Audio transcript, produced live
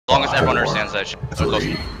long as everyone understands that shit.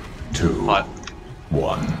 3, 2, 1.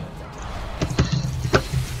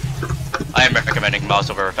 I am recommending mouse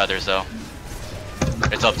over feathers though.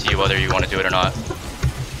 It's up to you whether you want to do it or not.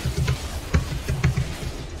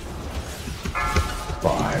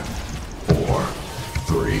 5, 4,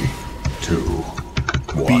 3, 2,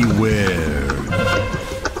 1. Beware.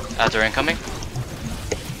 After incoming.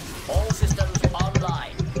 All systems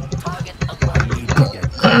online. Target acquired.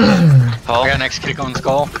 Paul. I got next kick on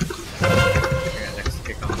skull. I got next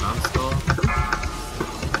kick on non-skull.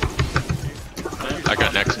 I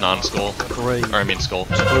got next non-skull. 3, Or I mean skull.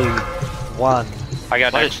 2, 1. I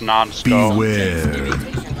got next non-skull. Beware.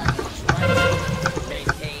 Irritation levels rising.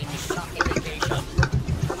 Maintain shock irritation.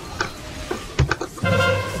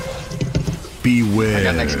 Beware. I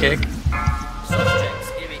got next kick. Subjects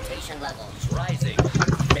irritation levels rising.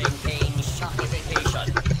 Maintain shock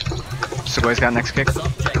irritation. Sugoi got next kick.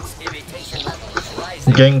 Subjects irritation levels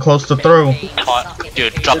rising. Getting close to throw.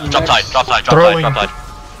 Dude, drop tide. Throwing.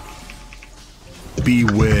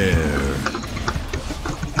 Beware.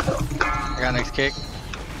 I got next kick.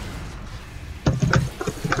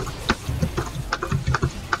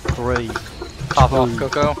 3, Pop off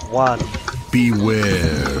Coco. 1.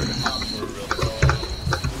 Beware.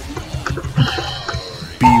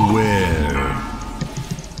 Beware.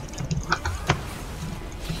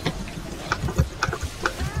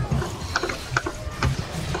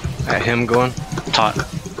 At him going. Taunt.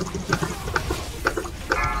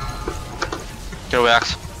 Get away,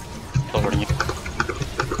 Axe. Forwarding you.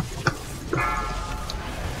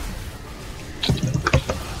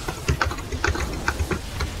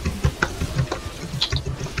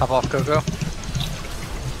 Pop off Coco.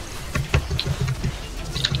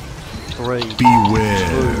 3, 2,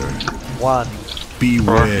 Beware. 1.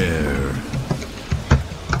 Beware.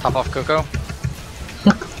 Pop off Coco.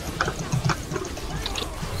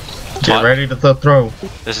 Get ready to throw.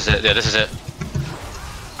 This is it. Yeah, this is it.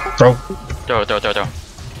 Throw. Throw.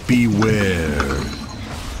 Beware.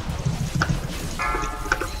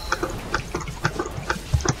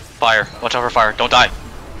 Fire. Watch out for fire. Don't die.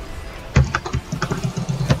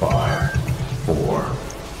 5, 4,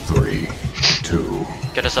 3, 2.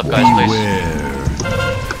 Get us up, guys, please. Beware.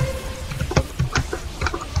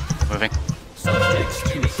 Moving. Subjects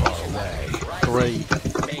too far away. 3,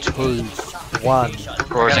 2, 1. I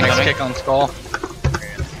Roar's got next incoming. kick on skull.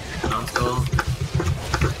 Non-skull.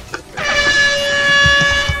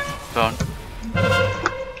 Phone.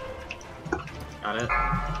 Got it.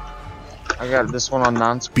 I got this one on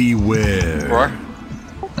non. Beware. Roar.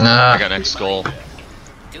 I got next skull.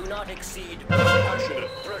 Do not exceed passionate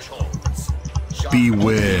thresholds. Shock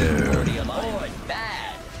Beware. avoid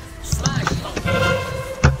bad. Smash monkey.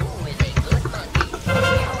 Who is a good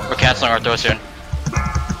monkey? We're canceling our throw soon.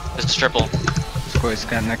 This is triple. Sugoi's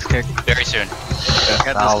got next kick. Very soon. I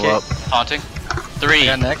got this kick. Taunting. 3, I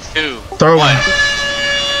got next. 2, Throw. 1.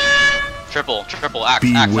 Triple. Axe.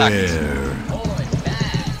 Beware. Avoid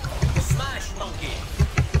bad. Smash monkey.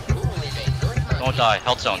 Who is a good monkey? Don't die.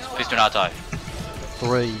 Health zones. Please do not die.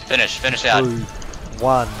 3, Finish 2, that.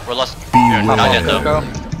 1. We're less. Beware. Not yet though.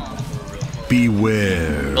 Coco.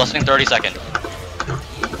 Beware. We're listening 30 seconds.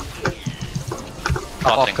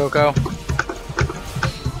 Pop off Taunting. Coco.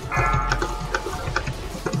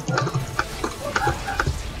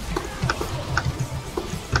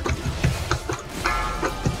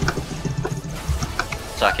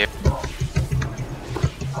 Saki.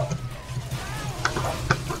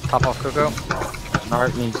 Pop off Coco.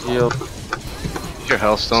 Heart needs shield. Use your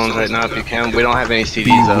health stones right now if you can. We don't have any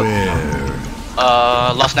CDs up. Beware.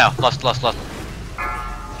 Lost now. Lost. Let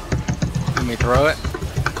me throw it.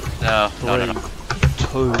 No.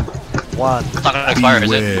 2, 1. It's not gonna expire,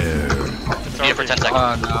 is it? Beware. Be it for 10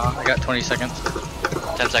 seconds. No. I got 20 seconds.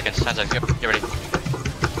 10 seconds. Get ready.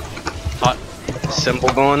 Taunt. Simple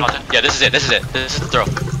going. Yeah, this is it. This is the throw.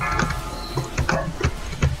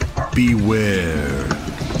 Beware.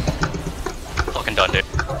 Fucking done, dude.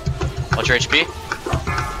 What's your HP?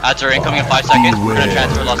 Ads are incoming in 5 seconds. We're gonna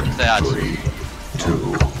transfer lost into the ads. 3,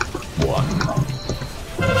 2, 1.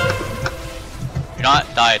 Do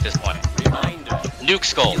not die at this point. Reminder. Nuke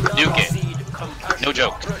skull. Nuke it. No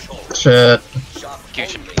joke. Shit.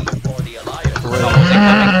 Execution. For the alliance.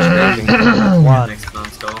 1. Next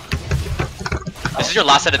non-skull. This is your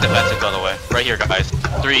last set of defensive, by the way. Right here, guys.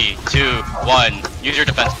 3, 2, 1. Use your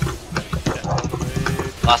defense.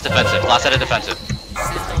 Last defensive. Last set of defensive.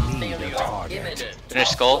 System failure imminent. Finish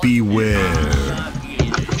skull. Beware.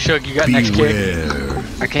 Shug, you got next kick. Beware.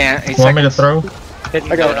 I can't. 8 Want me to seconds. throw? Hit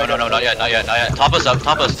me. No, not yet. Top us up.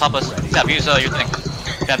 Top us. Top us. Zap, use your thing.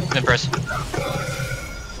 Pin first.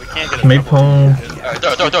 can't get a Maypole.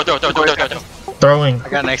 Throw. Throwing. I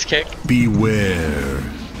got next kick. Beware.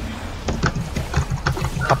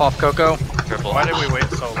 Pop off Coco. Triple. Why did we wait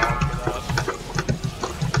so long for that?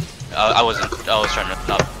 I was trying to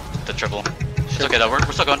not the triple. It's okay though. We're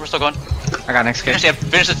still going. I got next kick.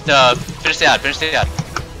 Finish the ad.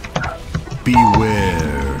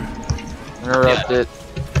 Beware. Interrupt it.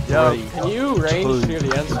 Yo, Three, can you range near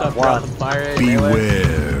the end stuff? Drop one. the fire ray melee?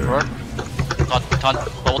 Beware.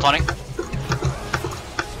 Double taunting.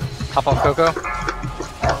 Pop off Coco.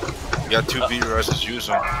 You got 2 V versus use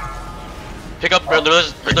them. Pick up literally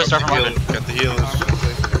start from 100. Get the healers.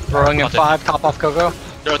 Throwing in 5. Top off Coco.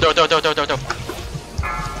 Throw.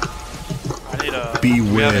 I need a.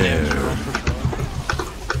 Beware.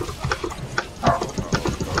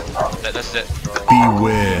 That's it.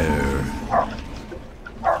 Beware.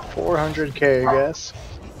 400k, I guess.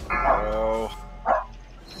 Oh.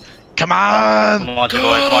 Come on, boy, come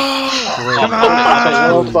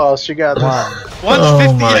on. World boss, you got this. 150.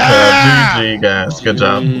 Oh my god, GG guys, good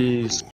job.